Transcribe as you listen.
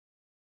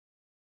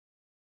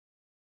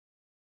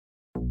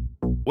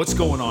What's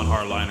going on,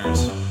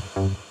 Hardliners?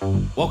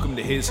 Welcome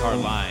to His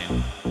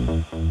Hardline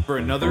for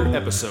another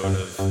episode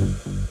of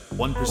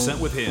 1%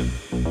 with Him.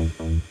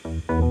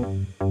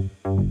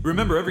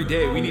 Remember, every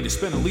day we need to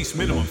spend at least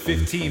minimum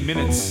 15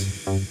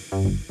 minutes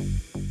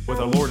with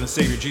our Lord and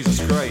Savior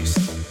Jesus Christ.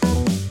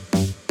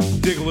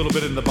 Dig a little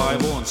bit in the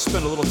Bible and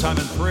spend a little time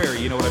in prayer,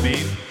 you know what I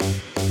mean?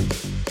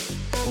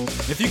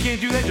 If you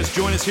can't do that, just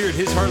join us here at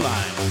His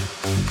Hardline.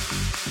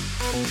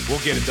 We'll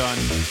get it done.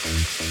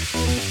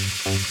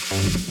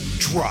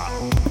 Drop.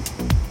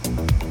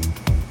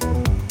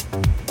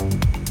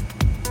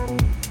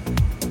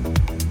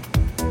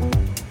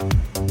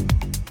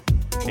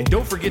 And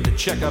don't forget to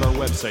check out our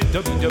website,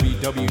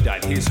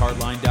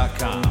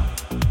 www.hishardline.com.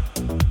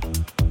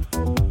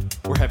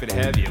 We're happy to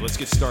have you. Let's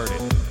get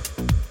started.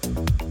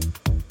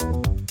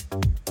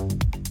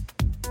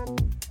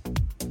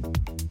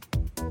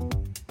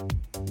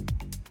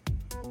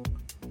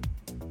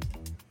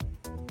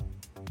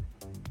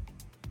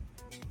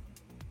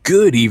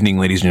 Good evening,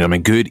 ladies and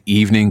gentlemen. Good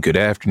evening, good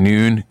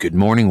afternoon, good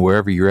morning,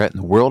 wherever you're at in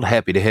the world.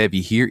 Happy to have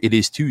you here. It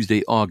is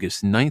Tuesday,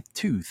 August 9th,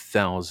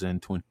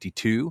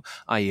 2022.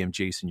 I am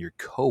Jason, your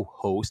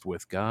co-host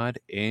with God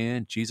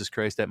and Jesus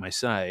Christ at my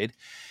side.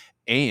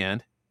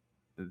 And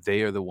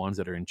they are the ones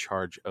that are in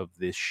charge of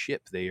this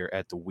ship. They are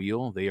at the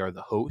wheel. They are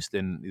the host,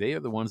 and they are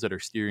the ones that are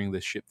steering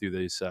this ship through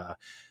these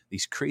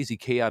crazy,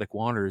 chaotic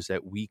waters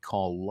that we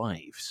call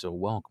life. So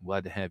welcome.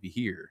 Glad to have you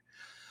here.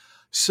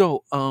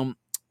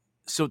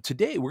 So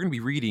today we're going to be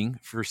reading,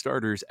 for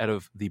starters, out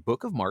of the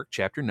book of Mark,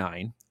 chapter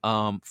 9.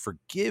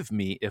 Forgive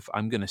me if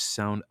I'm going to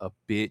sound a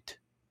bit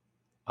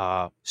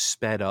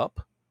sped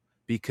up,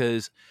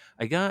 because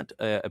I got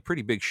a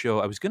pretty big show.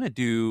 I was going to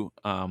do,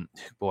 I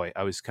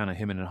was kind of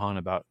hemming and hawing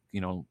about,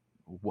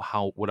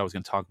 what I was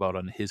going to talk about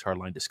on his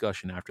hardline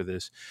discussion after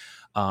this.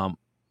 And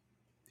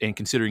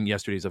considering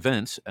yesterday's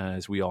events,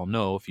 as we all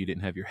know, if you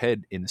didn't have your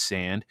head in the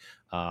sand,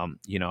 I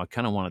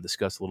kind of want to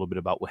discuss a little bit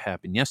about what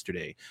happened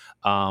yesterday.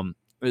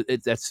 I'll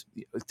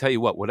tell you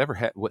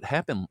what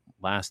happened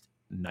last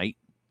night,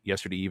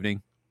 yesterday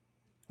evening,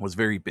 was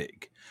very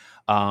big.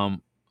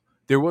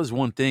 There was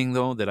one thing,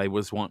 though, that I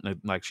was wanting to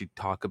actually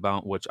talk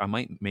about, which I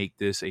might make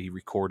this a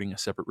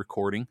separate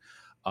recording,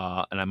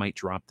 and I might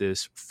drop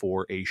this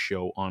for a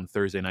show on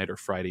Thursday night or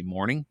Friday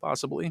morning,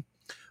 possibly.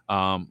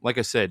 Like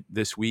I said,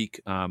 this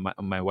week,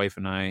 my wife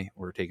and I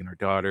were taking our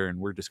daughter, and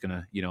we're just going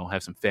to,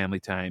 have some family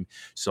time.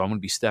 So I'm going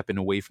to be stepping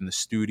away from the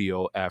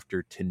studio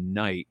after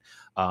tonight.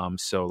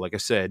 So like I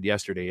said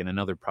yesterday in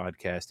another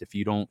podcast, if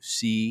you don't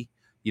see,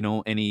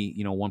 any,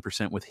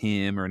 1% with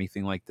him or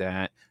anything like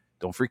that,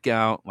 don't freak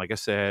out. Like I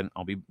said,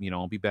 I'll be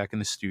back in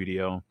the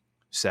studio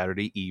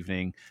Saturday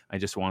evening. I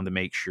just wanted to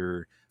make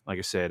sure, like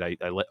I said, I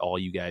let all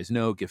you guys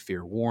know, give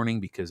fair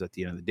warning, because at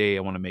the end of the day, I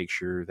want to make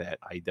sure that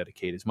I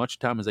dedicate as much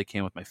time as I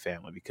can with my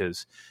family,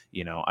 because,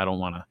 I don't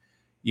want to,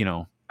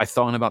 I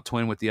thought about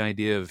toying with the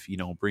idea of,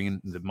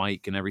 bringing the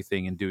mic and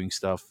everything and doing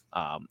stuff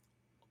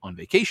on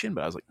vacation,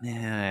 but I was like,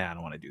 nah, I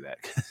don't want to do that.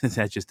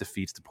 That just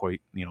defeats the point,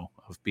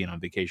 of being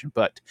on vacation.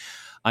 But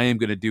I am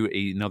going to do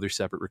another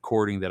separate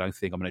recording that I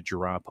think I'm going to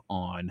drop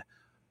on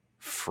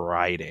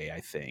Friday, I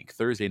think,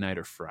 Thursday night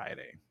or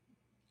Friday.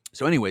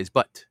 So anyways,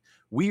 but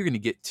we are going to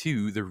get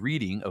to the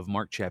reading of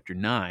Mark chapter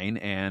 9.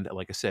 And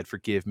like I said,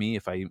 forgive me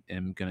if I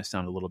am going to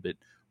sound a little bit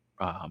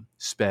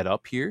sped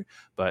up here,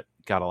 but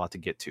got a lot to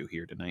get to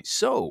here tonight.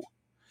 So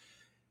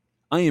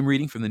I am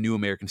reading from the New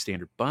American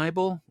Standard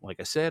Bible.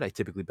 Like I said, I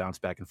typically bounce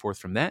back and forth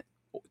from that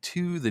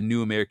to the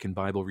New American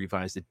Bible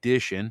Revised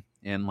Edition.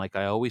 And like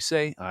I always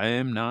say, I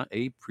am not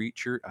a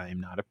preacher. I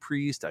am not a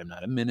priest. I'm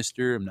not a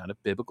minister. I'm not a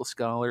biblical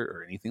scholar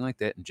or anything like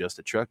that. I'm just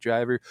a truck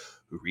driver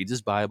who reads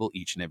his Bible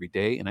each and every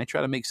day, and I try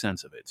to make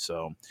sense of it.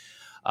 So,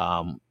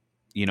 all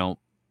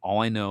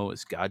I know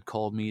is God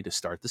called me to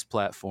start this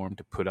platform,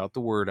 to put out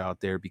the word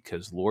out there,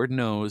 because Lord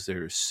knows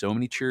there's so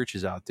many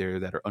churches out there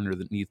that are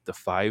underneath the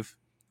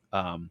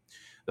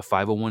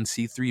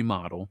 501c3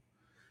 model.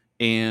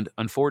 And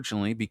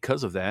unfortunately,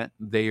 because of that,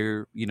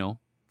 they're,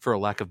 for a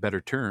lack of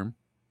better term,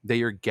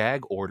 they are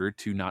gag ordered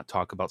to not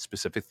talk about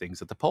specific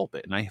things at the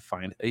pulpit. And I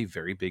find a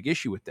very big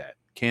issue with that.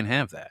 Can't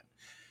have that.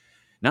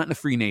 Not in a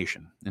free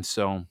nation. And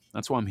so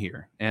that's why I'm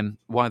here. And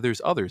why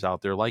there's others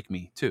out there like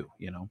me too,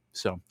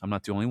 So I'm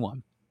not the only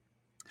one.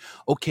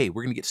 Okay,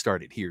 we're going to get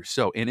started here.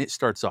 So, and it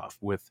starts off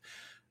with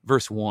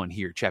verse 1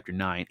 here, chapter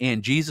 9.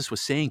 And Jesus was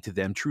saying to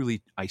them,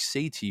 truly, I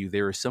say to you,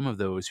 there are some of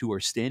those who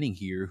are standing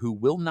here who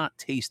will not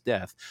taste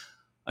death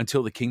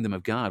until the kingdom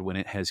of God, when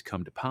it has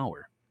come to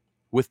power,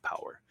 with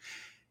power.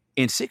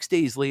 And 6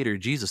 days later,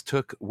 Jesus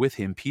took with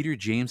him Peter,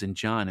 James, and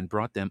John, and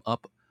brought them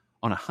up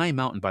on a high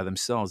mountain by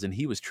themselves, and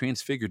he was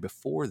transfigured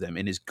before them,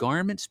 and his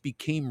garments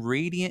became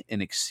radiant and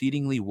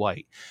exceedingly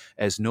white,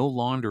 as no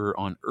launderer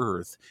on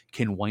earth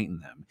can whiten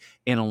them.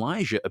 And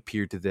Elijah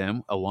appeared to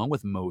them along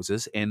with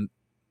Moses, and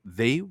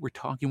they were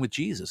talking with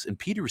Jesus. And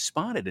Peter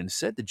responded and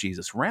said to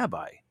Jesus,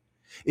 Rabbi,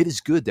 it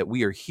is good that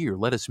we are here.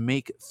 Let us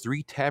make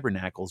 3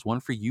 tabernacles, one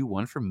for you,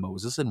 one for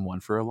Moses, and one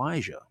for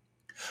Elijah.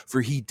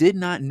 For he did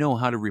not know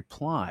how to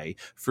reply,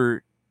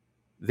 for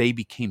they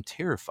became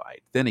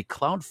terrified. Then a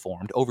cloud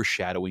formed,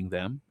 overshadowing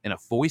them, and a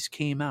voice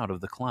came out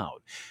of the cloud.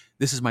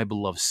 This is my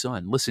beloved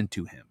son. Listen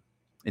to him.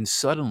 And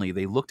suddenly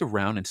they looked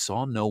around and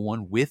saw no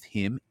one with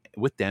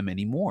them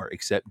anymore,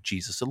 except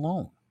Jesus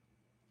alone.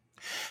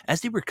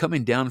 As they were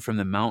coming down from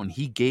the mountain,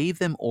 he gave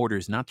them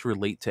orders not to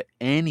relate to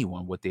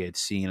anyone what they had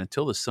seen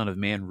until the Son of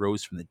Man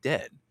rose from the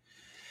dead.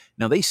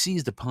 Now they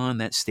seized upon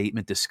that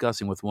statement,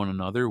 discussing with one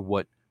another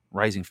what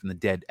rising from the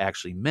dead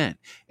actually meant.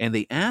 And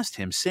they asked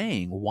him,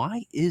 saying,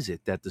 "Why is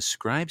it that the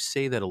scribes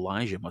say that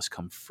Elijah must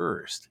come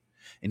first?"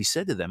 And he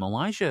said to them,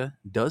 "Elijah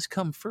does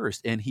come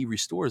first, and he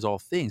restores all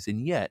things.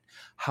 And yet,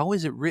 how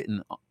is it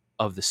written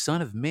of the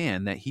Son of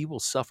Man that he will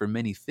suffer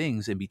many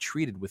things and be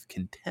treated with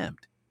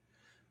contempt?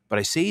 But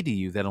I say to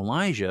you that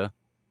Elijah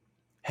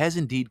has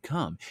indeed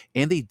come,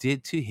 and they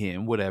did to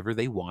him whatever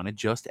they wanted,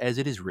 just as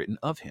it is written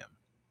of him."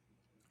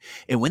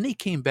 And when they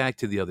came back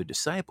to the other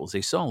disciples,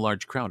 they saw a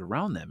large crowd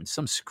around them and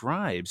some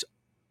scribes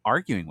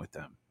arguing with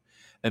them.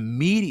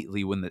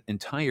 Immediately, when the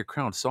entire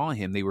crowd saw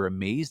him, they were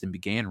amazed and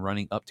began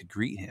running up to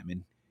greet him.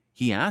 And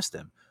he asked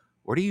them,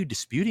 "What are you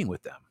disputing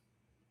with them?"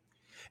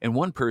 And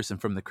one person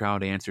from the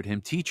crowd answered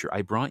him, "Teacher,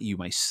 I brought you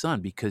my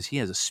son because he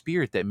has a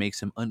spirit that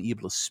makes him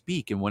unable to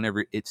speak. And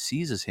whenever it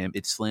seizes him,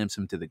 it slams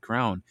him to the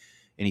ground,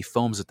 and he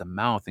foams at the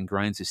mouth and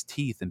grinds his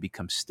teeth and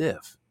becomes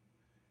stiff.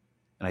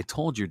 And I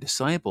told your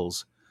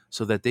disciples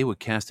so that they would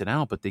cast it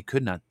out, but they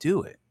could not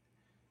do it."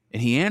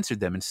 And he answered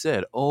them and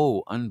said,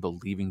 "O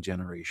unbelieving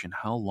generation,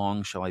 how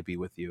long shall I be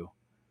with you?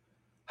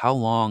 How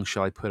long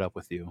shall I put up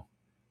with you?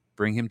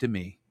 Bring him to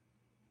me."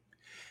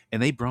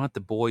 And they brought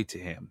the boy to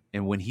him.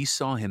 And when he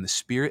saw him, the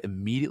spirit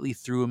immediately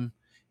threw him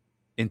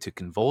into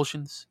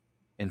convulsions,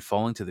 and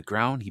falling to the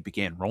ground, he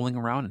began rolling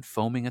around and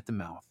foaming at the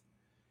mouth.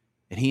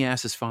 And he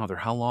asked his father,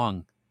 "How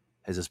long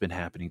has this been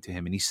happening to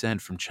him?" And he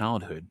said, "From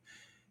childhood.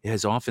 It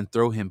has often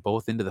thrown him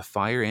both into the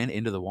fire and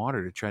into the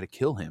water to try to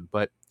kill him.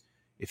 But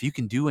if you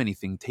can do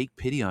anything, take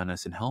pity on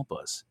us and help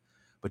us."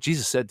 But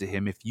Jesus said to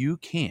him, "If you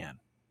can,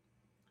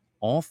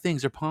 all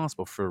things are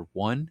possible for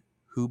one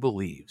who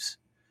believes."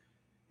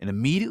 And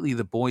immediately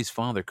the boy's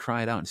father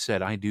cried out and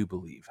said, "I do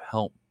believe.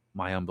 Help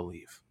my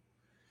unbelief."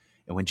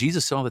 And when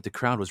Jesus saw that the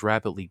crowd was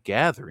rapidly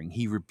gathering,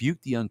 he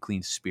rebuked the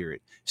unclean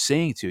spirit,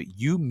 saying to it,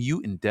 "You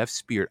mute and deaf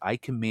spirit, I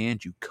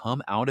command you,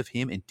 come out of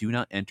him and do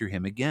not enter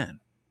him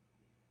again."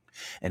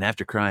 And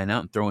after crying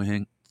out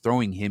and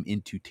throwing him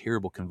into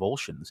terrible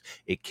convulsions,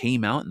 it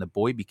came out, and the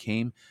boy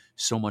became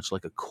so much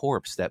like a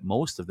corpse that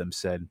most of them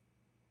said,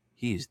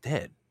 "He is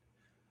dead."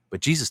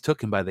 But Jesus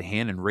took him by the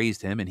hand and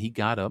raised him, and he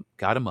got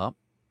him up.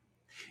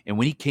 And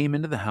when he came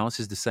into the house,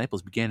 his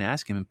disciples began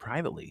asking him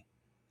privately,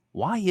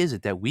 "Why is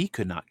it that we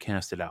could not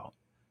cast it out?"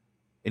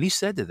 And he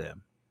said to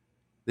them,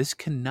 "This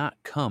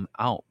cannot come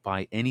out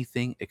by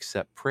anything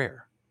except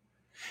prayer."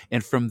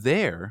 And from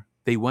there,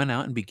 they went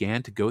out and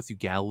began to go through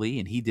Galilee,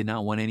 and he did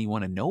not want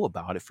anyone to know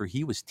about it, for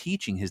he was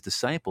teaching his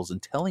disciples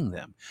and telling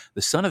them,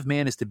 "The Son of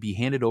Man is to be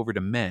handed over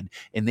to men,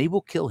 and they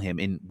will kill him.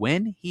 And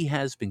when he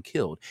has been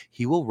killed,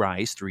 he will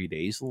rise 3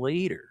 days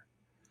later."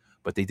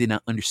 But they did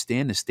not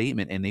understand the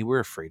statement, and they were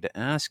afraid to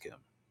ask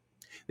him.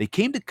 They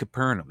came to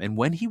Capernaum, and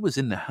when he was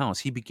in the house,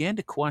 he began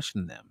to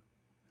question them,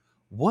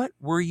 "What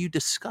were you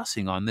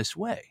discussing on this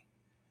way?"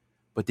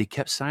 But they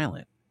kept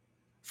silent.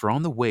 For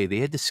on the way they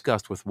had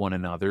discussed with one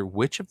another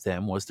which of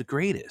them was the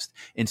greatest.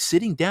 And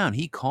sitting down,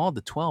 he called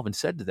the 12 and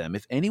said to them,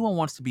 "If anyone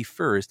wants to be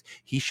first,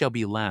 he shall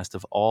be last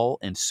of all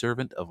and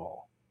servant of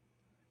all."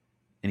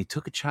 And he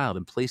took a child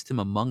and placed him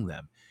among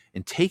them,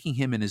 and taking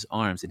him in his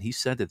arms, and he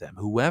said to them,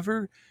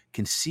 "Whoever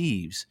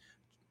conceives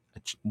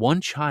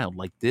one child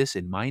like this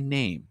in my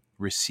name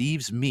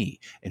receives me,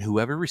 and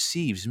whoever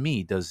receives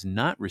me does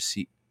not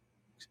receive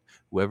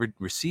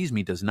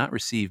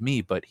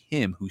me, but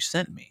him who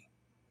sent me."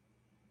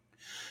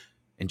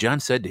 And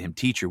John said to him,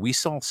 "Teacher, we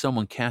saw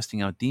someone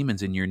casting out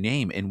demons in your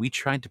name, and we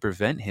tried to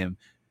prevent him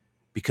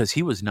because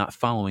he was not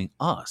following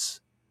us."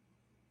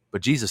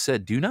 But Jesus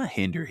said, "Do not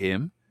hinder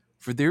him,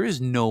 for there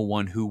is no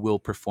one who will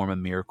perform a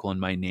miracle in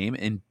my name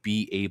and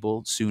be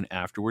able soon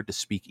afterward to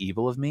speak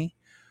evil of me.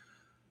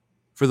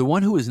 For the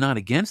one who is not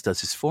against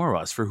us is for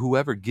us. For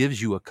whoever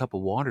gives you a cup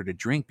of water to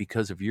drink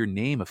because of your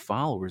name of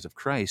followers of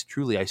Christ,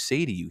 truly I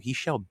say to you, he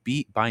shall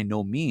by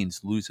no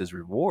means lose his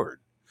reward.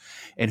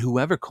 And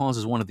whoever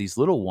causes one of these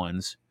little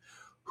ones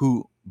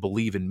who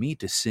believe in me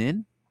to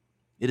sin,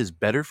 it is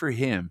better for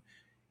him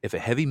if a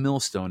heavy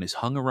millstone is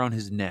hung around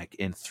his neck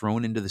and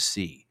thrown into the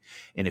sea.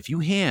 And if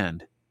your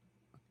hand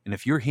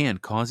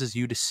causes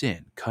you to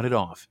sin, cut it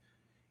off.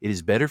 It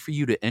is better for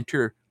you to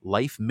enter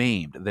life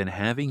maimed than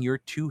having your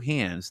two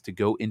hands to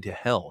go into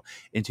hell,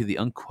 into the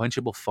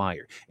unquenchable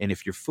fire. And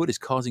if your foot is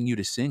causing you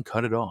to sin,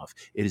 cut it off.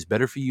 It is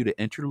better for you to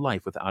enter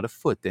life without a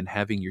foot than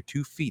having your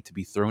 2 feet to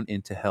be thrown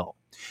into hell.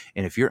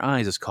 And if your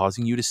eyes is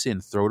causing you to sin,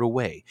 throw it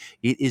away.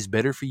 It is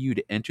better for you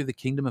to enter the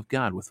kingdom of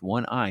God with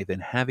one eye than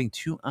having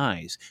 2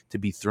 eyes to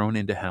be thrown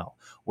into hell,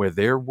 where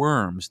their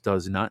worms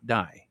does not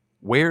die,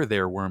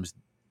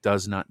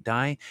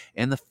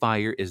 and the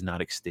fire is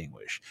not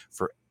extinguished.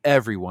 For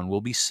everyone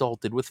will be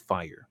salted with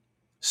fire.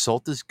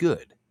 Salt is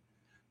good,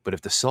 But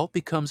if the salt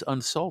becomes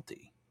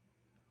unsalty,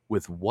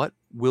 with what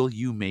will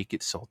you make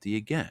it salty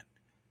again?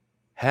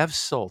 Have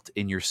salt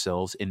in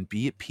yourselves and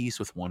be at peace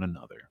with one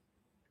another.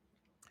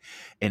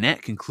 And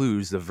that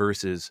concludes the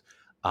verses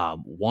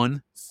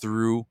 1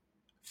 through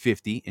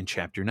 50 in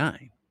chapter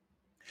 9.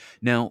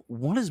 Now,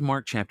 what does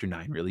Mark chapter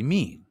 9 really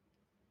mean?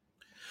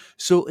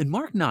 So, in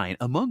Mark 9,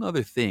 among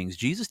other things,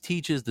 Jesus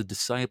teaches the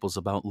disciples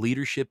about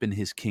leadership in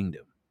his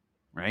kingdom,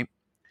 right?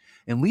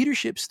 And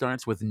leadership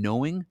starts with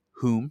knowing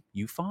whom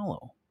you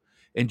follow.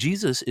 And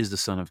Jesus is the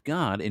Son of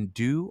God and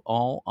due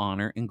all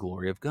honor and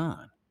glory of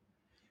God.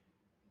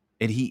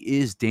 And he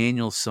is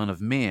Daniel's son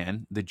of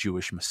man, the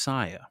Jewish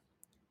Messiah.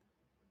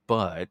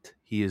 But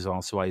he is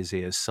also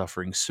Isaiah's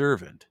suffering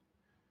servant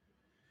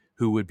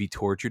who would be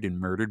tortured and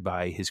murdered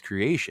by his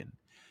creation.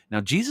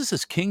 Now,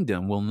 Jesus'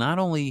 kingdom will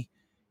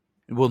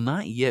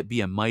not yet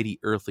be a mighty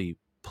earthly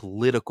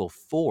political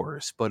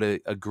force, but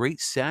a great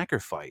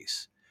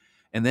sacrifice,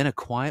 and then a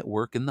quiet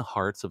work in the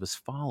hearts of his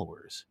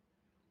followers.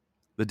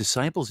 The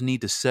disciples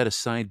need to set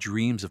aside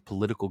dreams of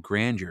political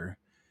grandeur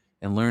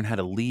and learn how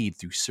to lead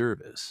through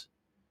service.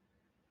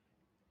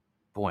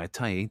 Boy, I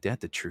tell you, ain't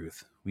that the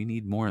truth? We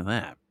need more of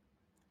that.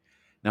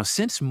 Now,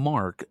 since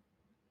Mark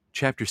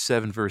chapter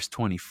 7, verse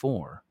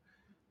 24,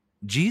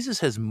 Jesus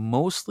has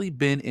mostly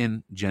been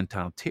in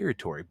Gentile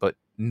territory, but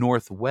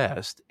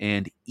northwest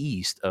and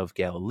east of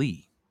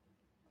Galilee.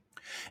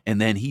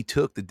 And then he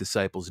took the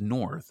disciples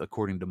north,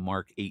 according to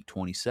Mark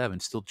 8:27,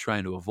 still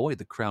trying to avoid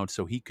the crowd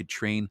so he could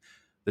train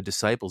the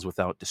disciples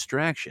without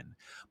distraction.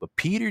 But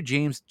Peter,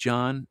 James,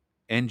 John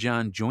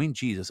joined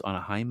Jesus on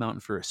a high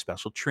mountain for a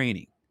special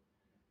training.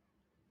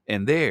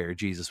 And there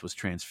Jesus was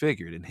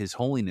transfigured and his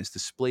holiness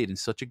displayed in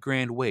such a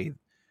grand way,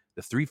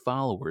 the three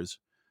followers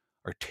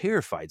are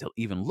terrified to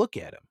even look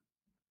at him.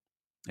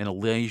 And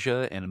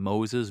Elijah and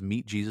Moses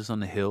meet Jesus on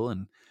the hill,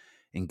 and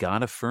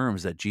God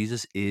affirms that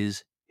Jesus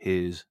is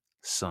his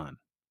son.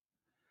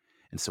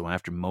 And so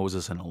after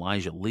Moses and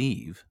Elijah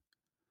leave,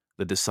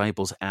 the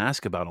disciples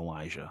ask about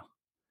Elijah.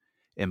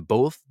 And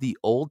both the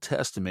Old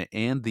Testament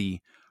and the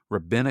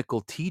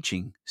rabbinical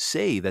teaching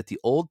say that the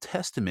Old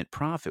Testament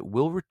prophet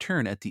will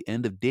return at the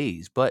end of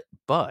days.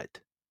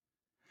 But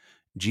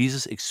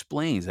Jesus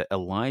explains that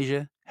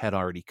Elijah had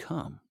already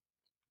come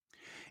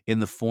in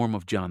the form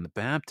of John the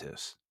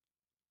Baptist.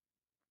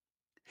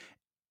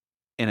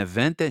 An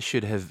event that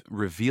should have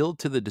revealed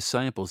to the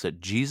disciples that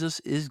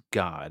Jesus is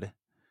God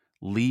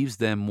leaves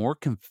them more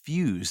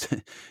confused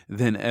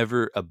than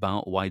ever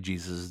about why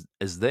Jesus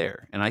is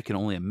there. And I can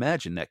only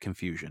imagine that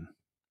confusion.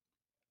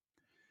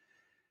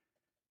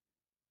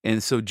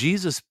 And so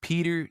Jesus,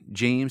 Peter,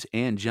 James,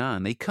 and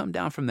John, they come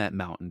down from that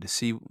mountain to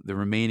see the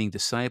remaining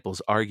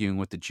disciples arguing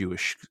with the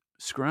Jewish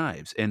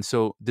scribes. And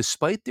so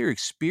despite their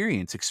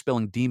experience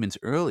expelling demons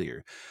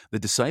earlier, the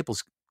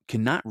disciples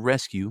cannot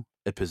rescue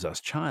a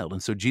possessed child.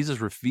 And so Jesus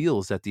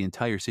reveals that the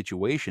entire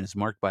situation is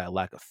marked by a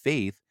lack of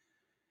faith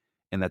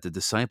and that the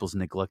disciples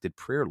neglected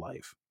prayer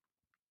life.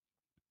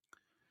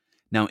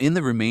 Now, in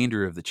the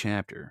remainder of the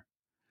chapter,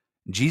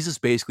 Jesus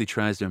basically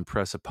tries to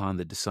impress upon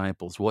the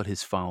disciples what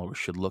his followers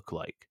should look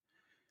like.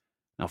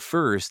 Now,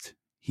 first,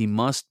 he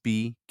must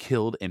be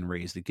killed and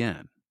raised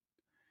again,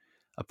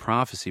 a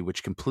prophecy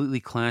which completely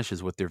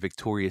clashes with their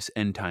victorious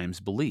end times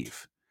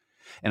belief.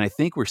 And I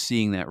think we're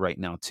seeing that right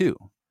now, too.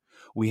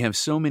 We have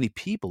so many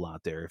people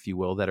out there, if you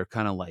will, that are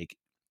kind of like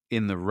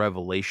in the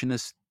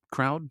revelationist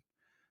crowd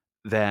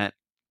that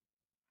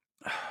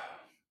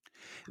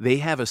they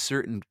have a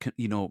certain,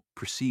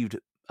 perceived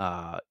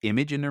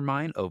image in their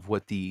mind of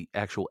what the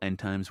actual end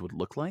times would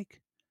look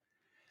like.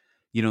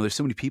 There's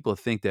so many people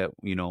that think that,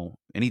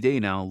 any day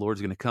now, Lord's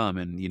going to come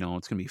and, it's going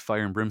to be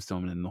fire and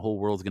brimstone and the whole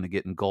world's going to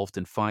get engulfed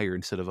in fire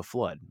instead of a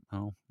flood.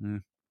 Oh,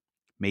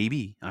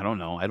 maybe. I don't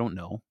know. I don't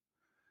know.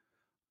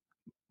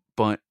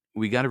 But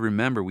we got to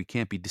remember we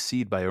can't be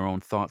deceived by our own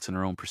thoughts and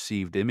our own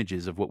perceived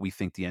images of what we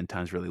think the end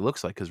times really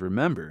looks like. Because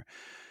remember,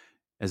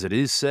 as it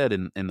is said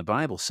in the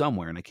Bible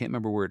somewhere, and I can't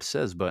remember where it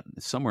says, but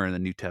somewhere in the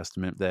New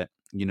Testament that,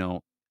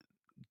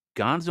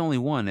 God's the only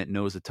one that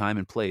knows the time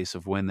and place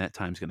of when that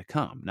time's going to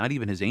come. Not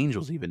even his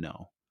angels even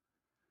know.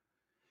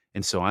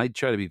 And so I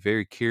try to be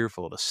very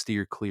careful to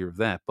steer clear of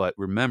that. But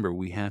remember,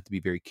 we have to be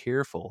very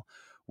careful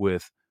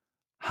with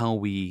how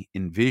we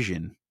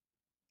envision,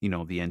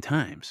 the end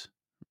times.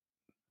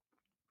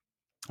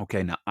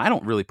 Okay, now I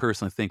don't really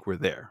personally think we're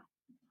there.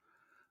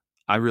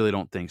 I really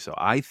don't think so.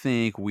 I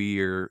think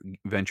we're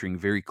venturing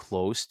very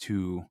close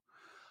to,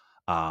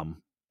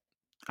 um,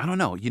 I don't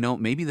know,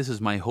 maybe this is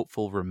my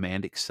hopeful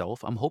romantic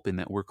self. I'm hoping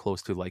that we're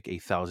close to like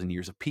 1,000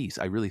 years of peace.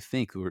 I really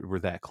think we're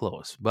that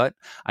close, but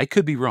I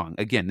could be wrong.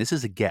 Again, this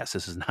is a guess.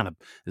 This is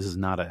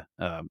not a,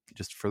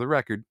 just for the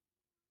record,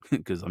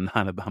 because I'm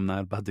not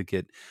about to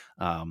get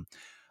um,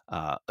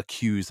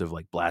 accused of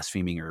like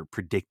blaspheming or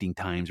predicting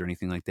times or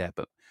anything like that.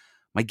 But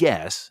my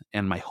guess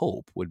and my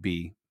hope would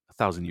be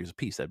 1,000 years of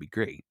peace. That'd be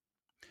great.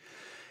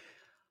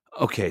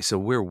 Okay, so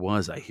where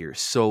was I here?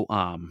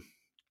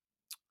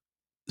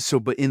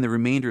 But in the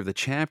remainder of the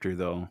chapter,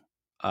 though,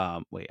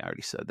 wait, I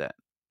already said that.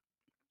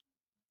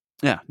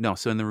 Yeah, no.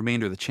 So in the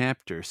remainder of the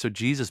chapter, so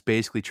Jesus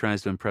basically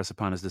tries to impress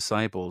upon his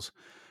disciples,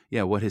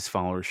 yeah, what his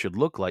followers should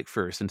look like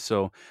first. And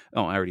so,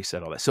 oh, I already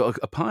said all that. So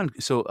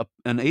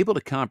unable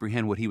to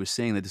comprehend what he was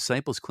saying, the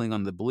disciples cling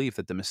on the belief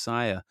that the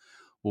Messiah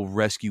will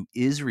rescue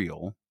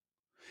Israel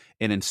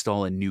and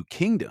install a new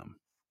kingdom.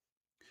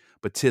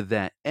 But to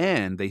that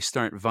end, they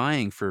start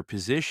vying for a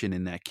position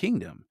in that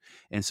kingdom.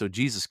 And so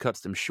Jesus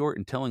cuts them short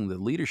in telling the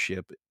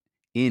leadership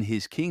in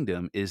his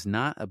kingdom is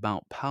not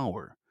about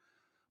power,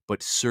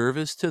 but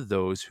service to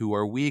those who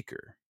are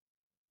weaker.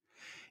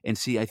 And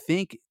see, I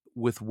think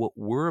with what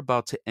we're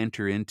about to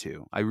enter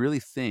into, I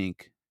really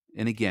think,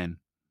 and again,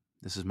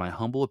 this is my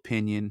humble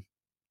opinion,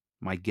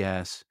 my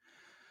guess,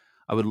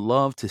 I would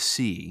love to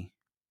see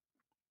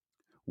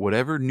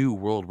whatever new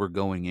world we're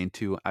going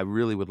into. I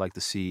really would like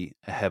to see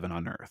a heaven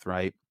on earth,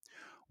 right?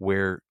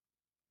 Where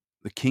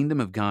the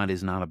kingdom of God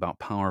is not about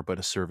power, but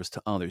a service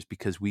to others,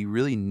 because we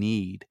really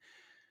need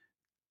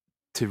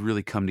to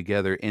really come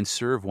together and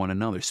serve one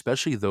another,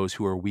 especially those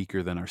who are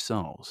weaker than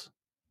ourselves.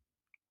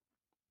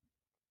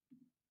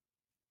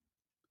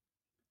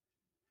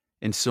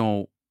 And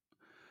so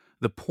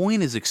the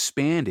point is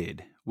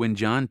expanded when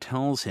John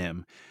tells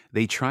him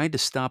they tried to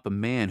stop a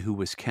man who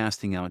was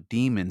casting out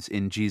demons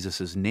in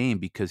Jesus' name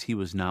because he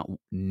was not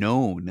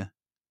known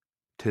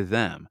to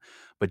them.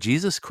 But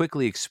Jesus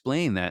quickly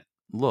explained that,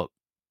 look,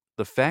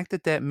 the fact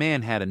that that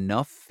man had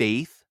enough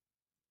faith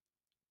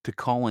to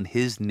call on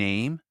his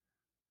name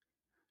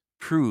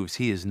proves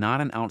he is not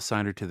an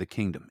outsider to the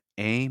kingdom.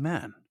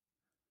 Amen.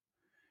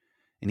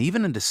 And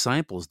even the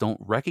disciples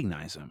don't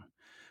recognize him.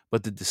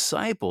 But the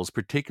disciples,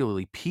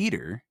 particularly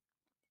Peter,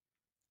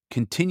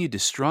 continued to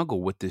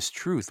struggle with this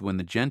truth when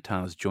the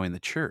Gentiles joined the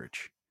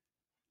church.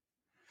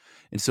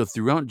 And so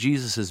throughout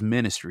Jesus'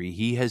 ministry,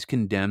 he has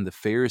condemned the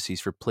Pharisees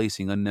for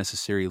placing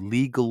unnecessary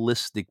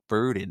legalistic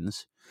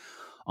burdens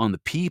on the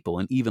people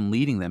and even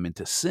leading them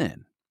into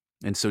sin.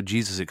 And so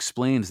Jesus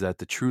explains that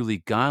the truly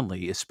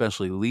godly,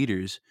 especially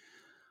leaders,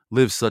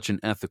 live such an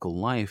ethical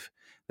life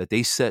that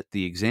they set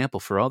the example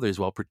for others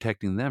while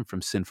protecting them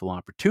from sinful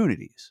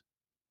opportunities.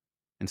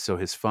 And so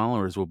his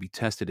followers will be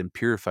tested and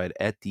purified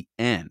at the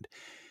end,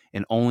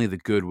 and only the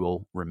good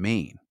will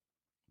remain.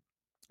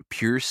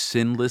 Pure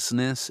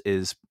sinlessness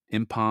is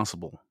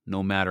impossible,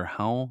 no matter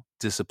how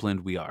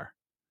disciplined we are.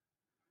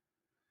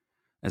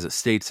 As it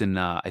states in,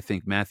 I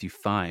think, Matthew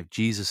 5,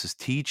 Jesus'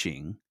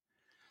 teaching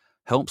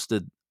helps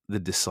the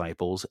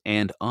disciples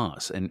and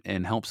us,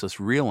 and helps us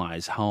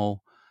realize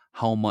how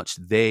much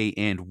they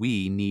and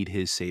we need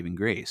his saving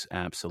grace.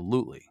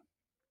 Absolutely.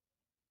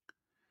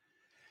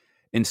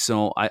 And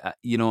so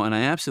and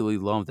I absolutely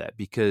love that,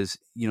 because,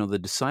 the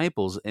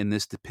disciples in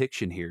this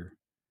depiction here,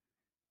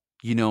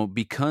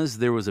 because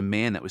there was a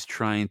man that was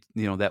trying,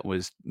 that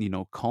was,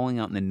 calling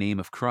out in the name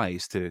of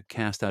Christ to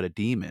cast out a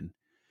demon,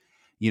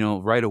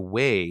 right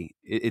away,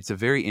 it's a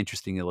very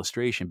interesting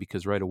illustration,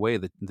 because right away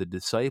the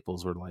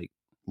disciples were like,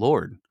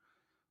 Lord,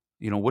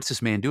 what's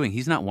this man doing?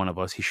 He's not one of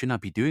us. He should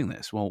not be doing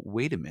this. Well,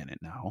 wait a minute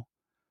now.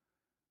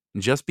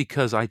 Just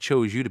because I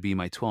chose you to be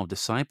my 12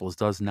 disciples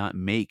does not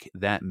make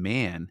that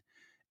man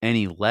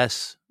any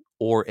less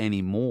or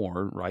any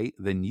more, right,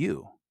 than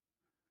you.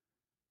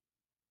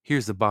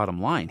 Here's the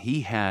bottom line.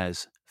 He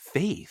has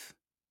faith.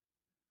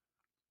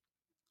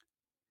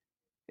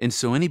 And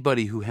so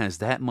anybody who has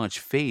that much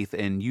faith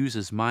and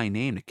uses my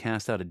name to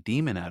cast out a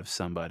demon out of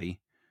somebody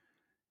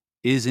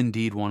is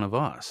indeed one of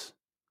us.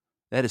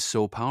 That is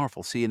so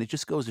powerful. See, and it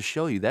just goes to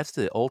show you that's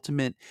the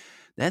ultimate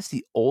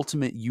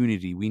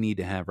unity we need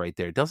to have right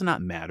there. It does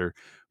not matter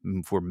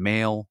if we're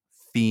male,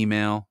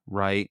 female,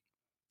 right?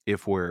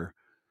 If we're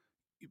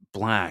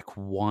black,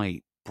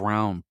 white,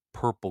 brown,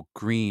 purple,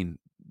 green,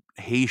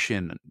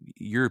 Haitian,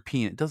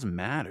 European, it doesn't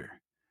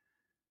matter.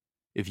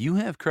 If you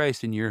have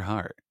Christ in your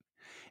heart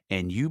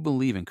and you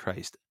believe in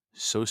Christ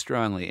so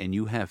strongly, and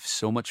you have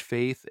so much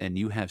faith, and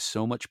you have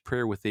so much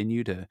prayer within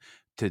you to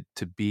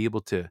be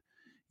able to,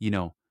 you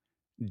know,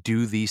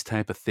 do these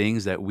type of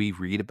things that we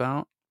read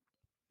about,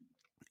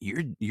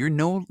 you're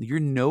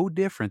no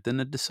different than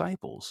the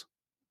disciples.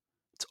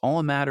 It's all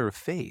a matter of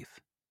faith.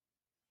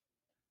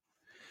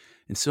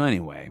 And so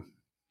anyway,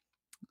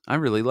 I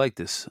really like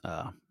this.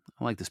 I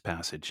like this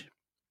passage.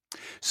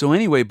 So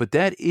anyway, but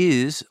that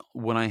is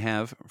what I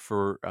have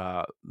for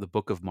the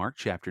book of Mark,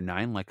 chapter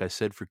 9. Like I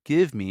said,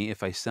 forgive me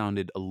if I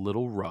sounded a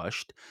little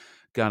rushed.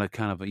 Got a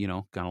kind of,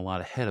 got a lot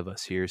ahead of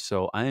us here.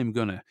 So we're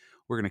going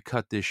to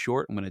cut this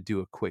short. I'm going to do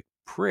a quick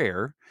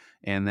prayer,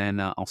 and then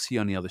I'll see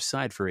you on the other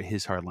side for a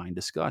His Hardline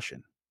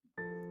discussion.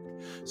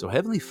 So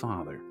Heavenly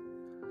Father,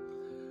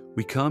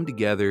 we come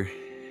together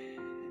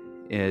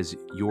as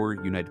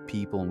your united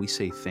people, and we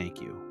say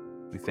thank you.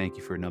 We thank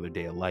you for another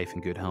day of life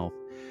and good health.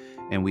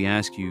 And we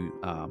ask you,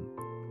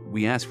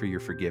 we ask for your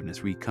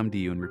forgiveness. We come to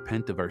you and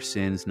repent of our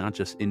sins, not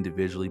just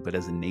individually, but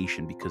as a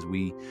nation, because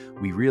we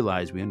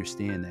realize, we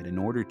understand that in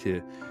order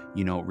to,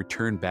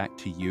 return back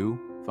to you,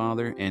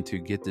 Father, and to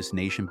get this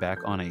nation back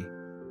on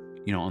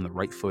on the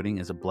right footing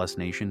as a blessed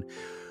nation,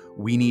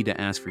 we need to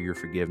ask for your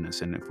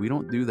forgiveness. And if we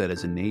don't do that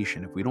as a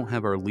nation, if we don't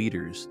have our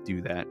leaders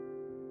do that,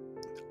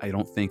 I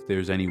don't think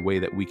there's any way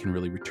that we can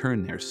really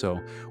return there. So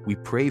we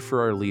pray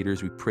for our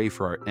leaders, we pray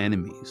for our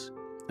enemies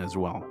as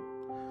well,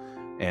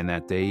 and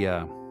that they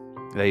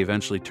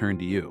eventually turn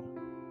to you.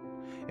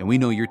 And we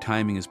know your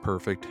timing is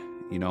perfect,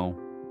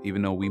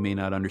 even though we may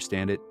not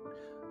understand it.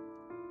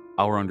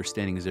 Our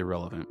understanding is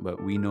irrelevant,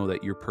 but we know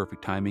that your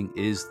perfect timing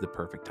is the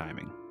perfect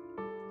timing,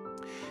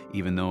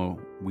 even though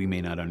we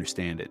may not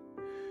understand it,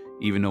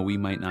 even though we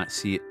might not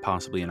see it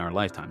possibly in our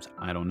lifetimes.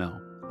 I don't know.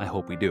 I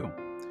hope we do.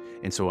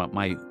 And so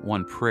my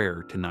one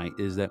prayer tonight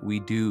is that we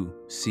do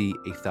see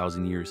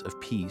 1,000 years of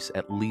peace,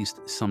 at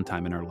least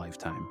sometime in our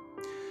lifetime,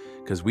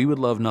 because we would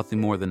love nothing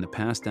more than to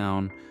pass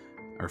down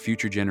our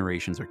future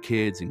generations, our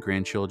kids and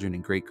grandchildren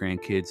and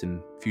great-grandkids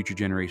and future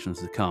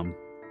generations to come,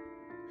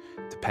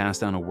 to pass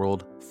down a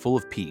world full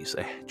of peace,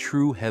 a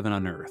true heaven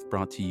on earth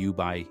brought to you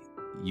by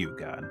you,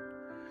 God.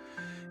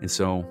 And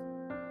so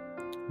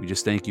we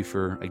just thank you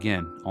for,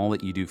 again, all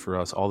that you do for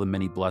us, all the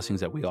many blessings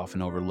that we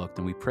often overlooked.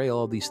 And we pray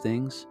all these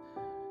things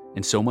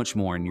and so much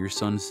more in your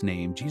Son's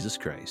name, Jesus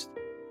Christ.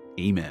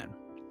 Amen.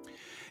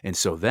 And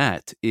so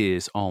that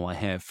is all I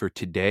have for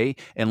today.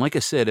 And like I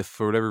said, if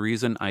for whatever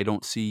reason I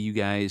don't see you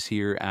guys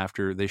here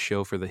after this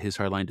show for the His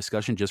Hardline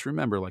discussion, just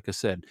remember, like I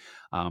said,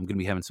 I'm going to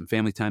be having some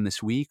family time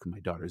this week. My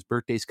daughter's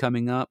birthday's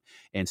coming up.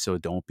 And so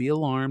don't be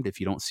alarmed if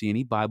you don't see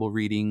any Bible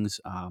readings,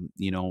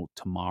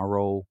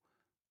 tomorrow,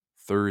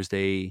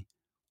 Thursday,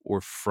 or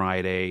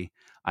Friday.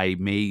 I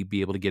may be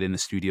able to get in the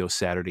studio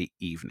Saturday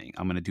evening.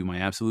 I'm going to do my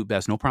absolute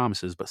best. No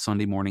promises, but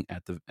Sunday morning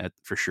at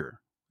for sure.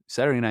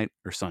 Saturday night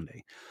or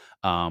Sunday.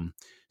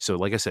 So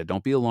like I said,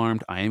 don't be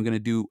alarmed. I am going to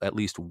do at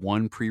least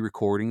one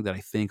pre-recording that I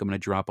think I'm going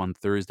to drop on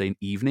Thursday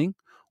evening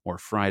or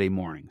Friday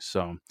morning.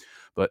 So,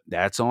 but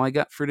that's all I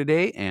got for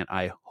today. And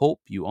I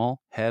hope you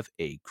all have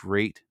a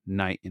great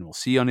night, and we'll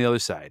see you on the other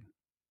side.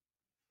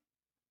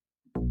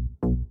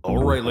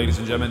 All right, ladies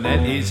and gentlemen,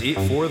 that is it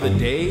for the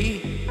day.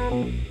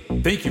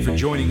 Thank you for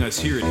joining us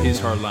here at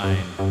His Hardline.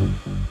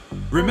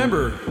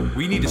 Remember,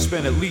 we need to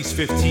spend at least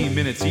 15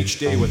 minutes each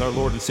day with our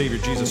Lord and Savior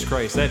Jesus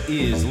Christ. That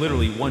is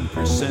literally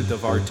 1%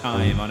 of our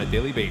time on a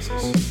daily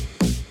basis.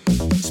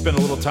 Spend a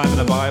little time in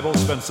the Bible,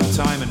 spend some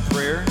time in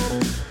prayer,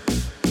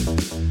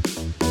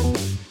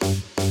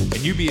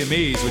 and you'd be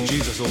amazed what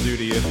Jesus will do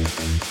to you.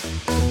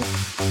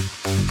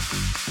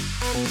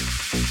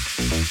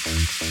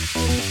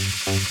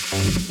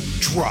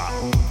 Drop.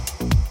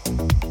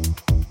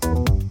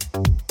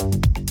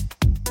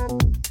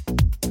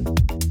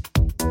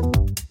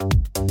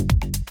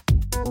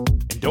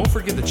 Don't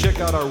forget to check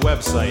out our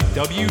website,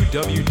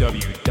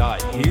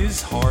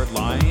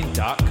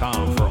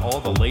 www.hishardline.com, for all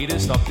the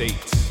latest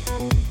updates.